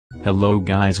Hello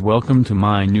guys, welcome to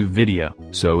my new video.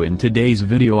 So in today's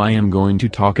video I am going to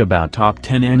talk about top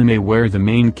 10 anime where the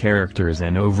main character is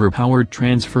an overpowered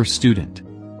transfer student.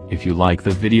 If you like the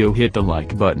video, hit the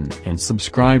like button and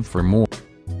subscribe for more.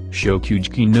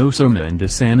 Shokuji no Soma. In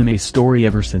this anime story,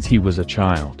 ever since he was a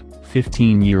child,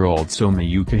 15-year-old Soma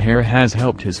Yukihara has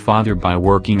helped his father by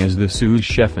working as the sous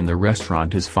chef in the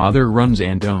restaurant his father runs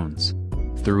and owns.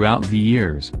 Throughout the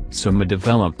years, Soma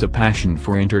developed a passion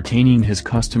for entertaining his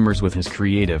customers with his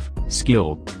creative,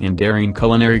 skilled, and daring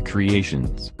culinary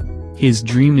creations. His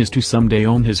dream is to someday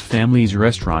own his family's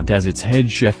restaurant as its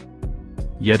head chef.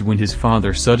 Yet when his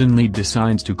father suddenly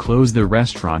decides to close the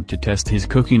restaurant to test his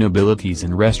cooking abilities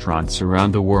in restaurants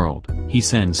around the world, he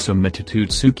sends Soma to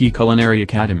Tutsuki Culinary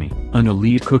Academy, an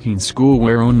elite cooking school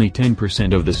where only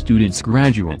 10% of the students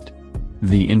graduate.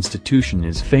 The institution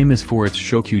is famous for its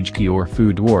shokuji or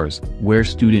food wars, where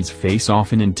students face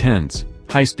often intense,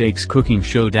 high-stakes cooking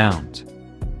showdowns.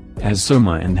 As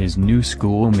Soma and his new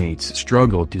schoolmates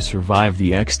struggle to survive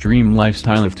the extreme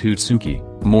lifestyle of Tutsuki,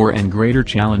 more and greater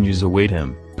challenges await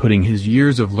him, putting his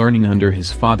years of learning under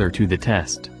his father to the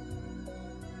test.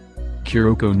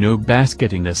 Kuroko no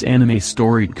Basket. In this anime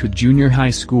story, Junior High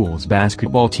School's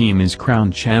basketball team is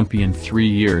crowned champion 3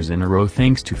 years in a row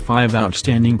thanks to 5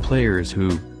 outstanding players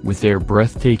who, with their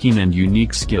breathtaking and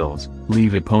unique skills,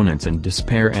 leave opponents in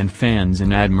despair and fans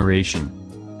in admiration.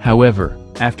 However,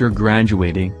 after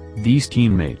graduating, these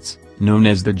teammates, known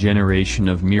as the Generation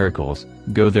of Miracles,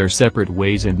 go their separate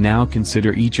ways and now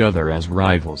consider each other as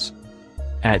rivals.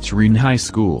 At Zhen High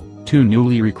School, 2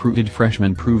 newly recruited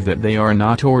freshmen prove that they are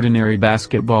not ordinary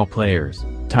basketball players: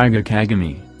 Taiga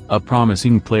Kagami, a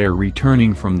promising player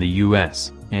returning from the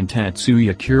US, and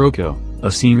Tatsuya Kuroko,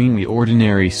 a seemingly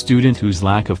ordinary student whose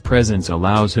lack of presence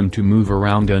allows him to move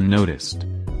around unnoticed.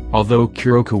 Although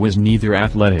Kuroko was neither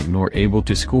athletic nor able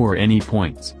to score any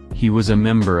points, he was a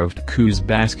member of TKU's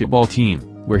basketball team,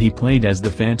 where he played as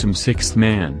the Phantom Sixth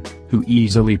Man, who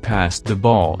easily passed the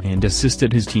ball and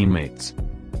assisted his teammates.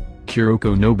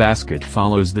 Kuroko no Basket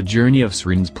follows the journey of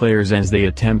Zhen's players as they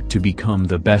attempt to become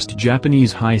the best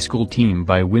Japanese high school team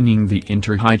by winning the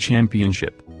Inter-High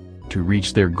Championship. To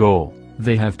reach their goal,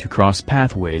 they have to cross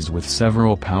pathways with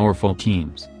several powerful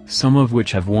teams, some of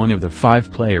which have one of the 5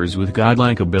 players with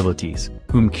godlike abilities,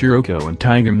 whom Kuroko and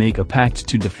Taiga make a pact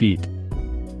to defeat.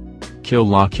 Kill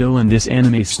la Kill. In this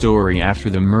anime story, after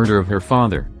the murder of her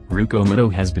father,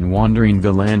 Rukomoto has been wandering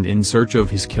the land in search of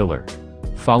his killer.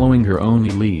 Following her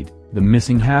only lead, the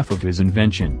missing half of his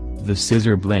invention, the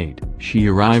scissor blade, she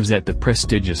arrives at the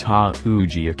prestigious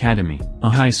Hauji Academy, a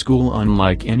high school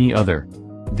unlike any other.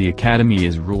 The academy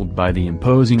is ruled by the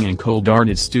imposing and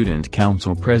cold-hearted student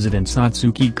council president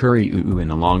Satsuki Kuriuu,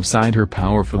 and alongside her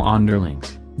powerful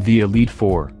underlings, the Elite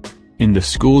Four. In the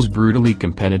school's brutally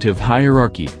competitive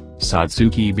hierarchy,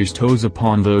 Satsuki bestows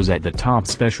upon those at the top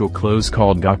special clothes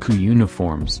called Gaku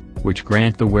uniforms, which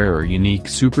grant the wearer unique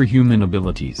superhuman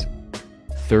abilities.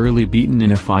 Thoroughly beaten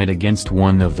in a fight against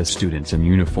one of the students in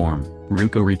uniform,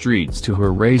 Ruko retreats to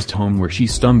her raised home where she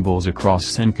stumbles across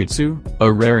Senketsu, a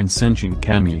rare and sentient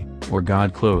kami, or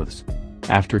god clothes.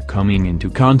 After coming into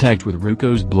contact with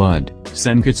Ruko's blood,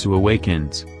 Senketsu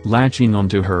awakens, latching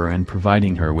onto her and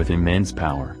providing her with immense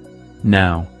power.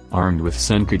 Now, armed with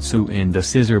Senketsu and the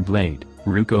scissor blade,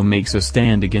 Ruko makes a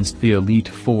stand against the Elite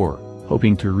Four,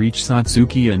 hoping to reach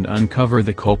Satsuki and uncover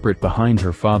the culprit behind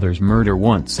her father's murder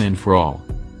once and for all.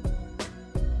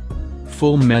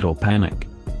 Full Metal Panic.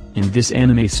 In this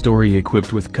anime story,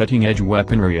 equipped with cutting-edge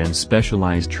weaponry and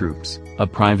specialized troops, a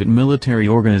private military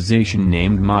organization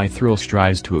named Mithril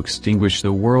strives to extinguish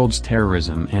the world's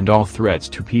terrorism and all threats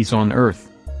to peace on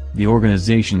Earth. The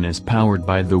organization is powered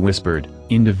by the Whispered,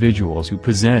 individuals who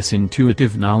possess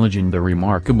intuitive knowledge and the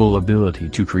remarkable ability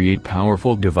to create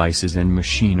powerful devices and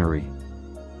machinery.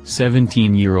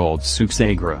 17-year-old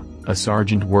Suksagura, a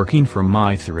sergeant working for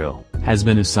Mithril, has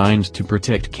been assigned to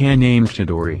protect Kan named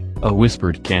Chidori, a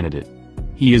Whispered candidate.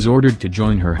 He is ordered to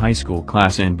join her high school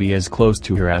class and be as close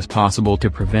to her as possible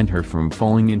to prevent her from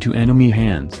falling into enemy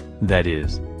hands, that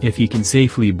is, if he can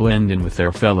safely blend in with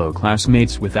their fellow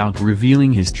classmates without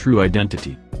revealing his true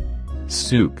identity.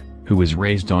 Suk, who was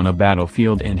raised on a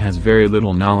battlefield and has very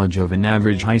little knowledge of an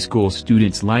average high school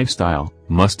student's lifestyle,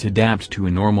 must adapt to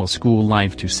a normal school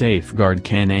life to safeguard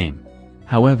Kan.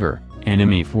 However,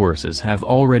 enemy forces have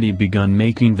already begun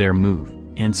making their move,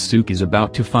 and Suk is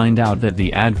about to find out that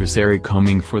the adversary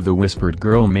coming for the Whispered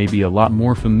girl may be a lot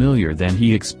more familiar than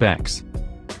he expects.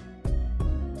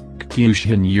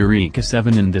 Kyushin Eureka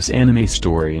 7. In this anime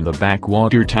story, in the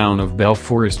backwater town of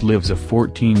Belforest lives a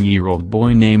 14-year-old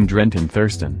boy named Renton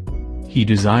Thurston. He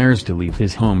desires to leave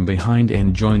his home behind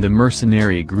and join the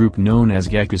mercenary group known as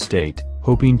Gecko State,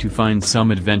 hoping to find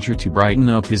some adventure to brighten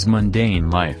up his mundane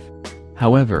life.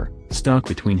 However, stuck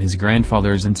between his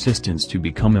grandfather's insistence to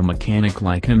become a mechanic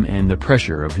like him and the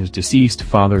pressure of his deceased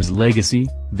father's legacy,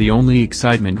 the only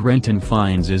excitement Renton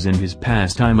finds is in his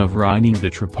pastime of riding the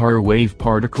Trapar wave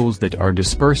particles that are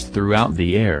dispersed throughout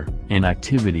the air, an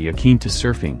activity akin to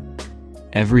surfing.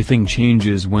 Everything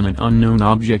changes when an unknown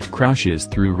object crashes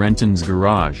through Renton's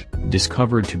garage,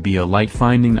 discovered to be a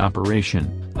light-finding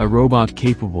operation, a robot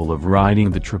capable of riding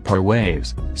the Trapar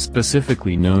waves,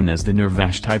 specifically known as the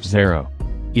Nervash Type 0.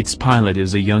 Its pilot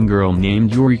is a young girl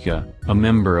named Eureka, a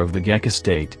member of the Gecko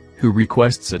State, who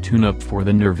requests a tune-up for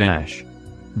the Nervash.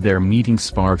 Their meeting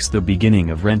sparks the beginning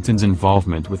of Renton's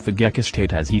involvement with the Gecko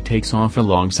State as he takes off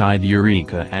alongside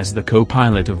Eureka as the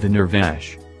co-pilot of the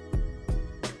Nervash.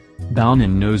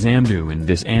 Balnan no Zamdu. In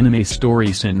this anime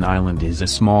story, Sinton Island is a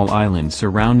small island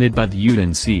surrounded by the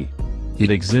Yuden Sea. It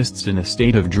exists in a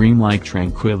state of dreamlike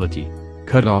tranquility,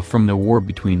 cut off from the war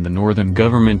between the northern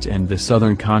government and the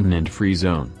southern continent free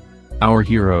zone. Our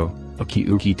hero,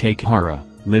 Akiuki Takehara,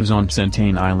 lives on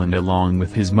Sinton Island along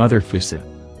with his mother Fusa.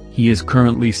 He is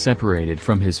currently separated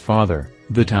from his father,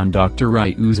 the town Dr.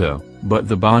 Ryuzo, but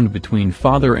the bond between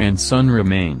father and son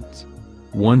remains.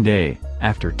 One day,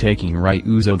 after taking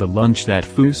Ryuzo the lunch that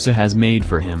Fusa has made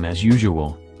for him as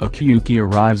usual, Akiuki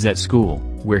arrives at school,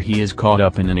 where he is caught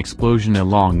up in an explosion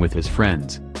along with his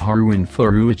friends, Haru and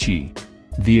Furuichi.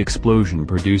 The explosion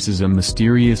produces a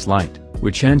mysterious light,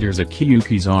 which enters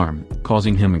Akiuki's arm,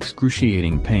 causing him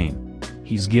excruciating pain.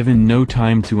 He's given no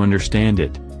time to understand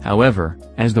it, however,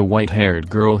 as the white-haired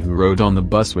girl who rode on the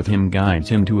bus with him guides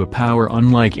him to a power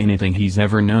unlike anything he's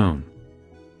ever known.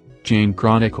 Jane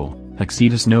Chronicle,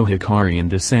 Exodus no Hikari. In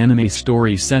this anime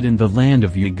story set in the land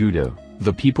of Yagudo,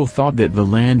 the people thought that the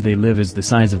land they live is the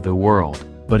size of the world,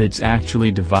 but it's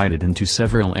actually divided into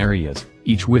several areas,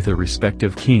 each with a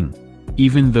respective king.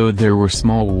 Even though there were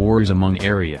small wars among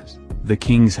areas, the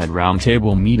kings had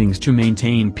roundtable meetings to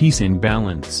maintain peace and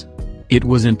balance. It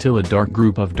was until a dark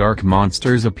group of dark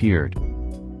monsters appeared.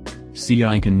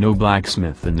 Seiken no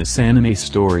Blacksmith. In this anime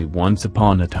story, once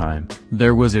upon a time,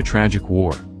 there was a tragic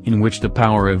war, in which the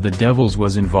power of the devils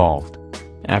was involved.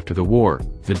 After the war,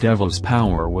 the devil's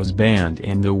power was banned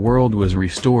and the world was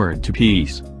restored to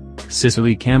peace.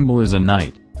 Cicely Campbell is a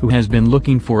knight, who has been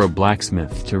looking for a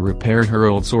blacksmith to repair her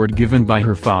old sword given by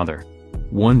her father.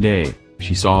 One day,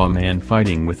 she saw a man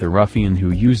fighting with a ruffian who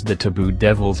used the taboo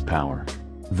devil's power.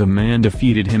 The man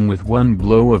defeated him with one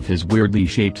blow of his weirdly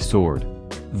shaped sword.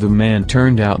 The man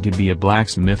turned out to be a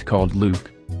blacksmith called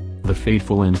Luke. The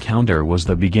fateful encounter was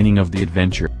the beginning of the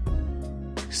adventure.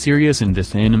 Serious. In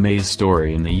this anime's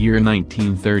story, in the year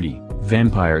 1930,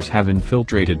 vampires have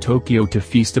infiltrated Tokyo to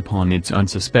feast upon its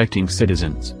unsuspecting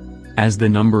citizens. As the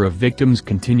number of victims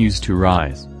continues to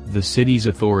rise, the city's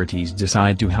authorities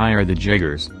decide to hire the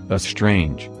Jaegers, a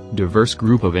strange, diverse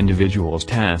group of individuals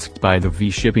tasked by the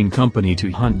V-Shipping Company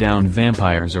to hunt down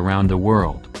vampires around the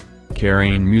world.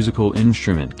 Carrying musical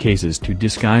instrument cases to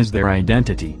disguise their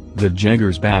identity, the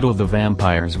Jaegers battle the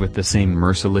vampires with the same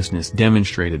mercilessness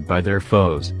demonstrated by their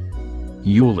foes.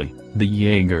 Yuli, the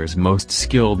Jaeger's most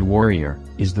skilled warrior,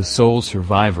 is the sole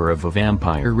survivor of a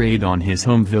vampire raid on his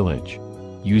home village.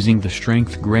 Using the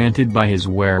strength granted by his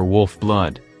werewolf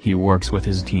blood, he works with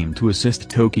his team to assist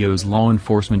Tokyo's law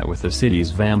enforcement with the city's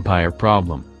vampire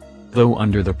problem. Though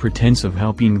under the pretense of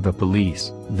helping the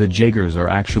police, the Jaegers are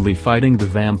actually fighting the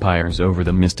vampires over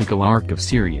the mystical Ark of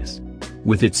Sirius.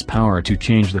 With its power to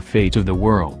change the fate of the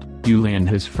world, Yuli and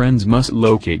his friends must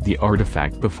locate the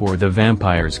artifact before the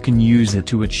vampires can use it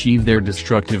to achieve their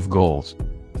destructive goals.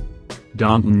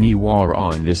 Danton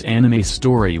Niwara. In this anime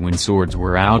story, when swords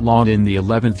were outlawed in the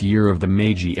 11th year of the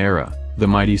Meiji era, the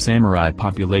mighty samurai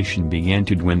population began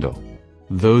to dwindle.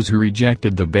 Those who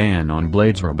rejected the ban on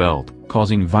blades rebelled,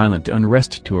 causing violent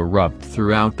unrest to erupt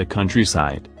throughout the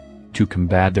countryside. To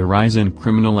combat the rise in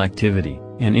criminal activity,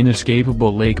 an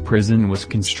inescapable lake prison was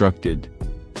constructed.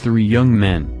 3 young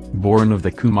men, born of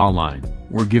the Kuma line,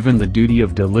 were given the duty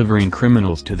of delivering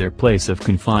criminals to their place of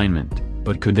confinement,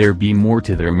 but could there be more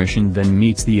to their mission than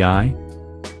meets the eye?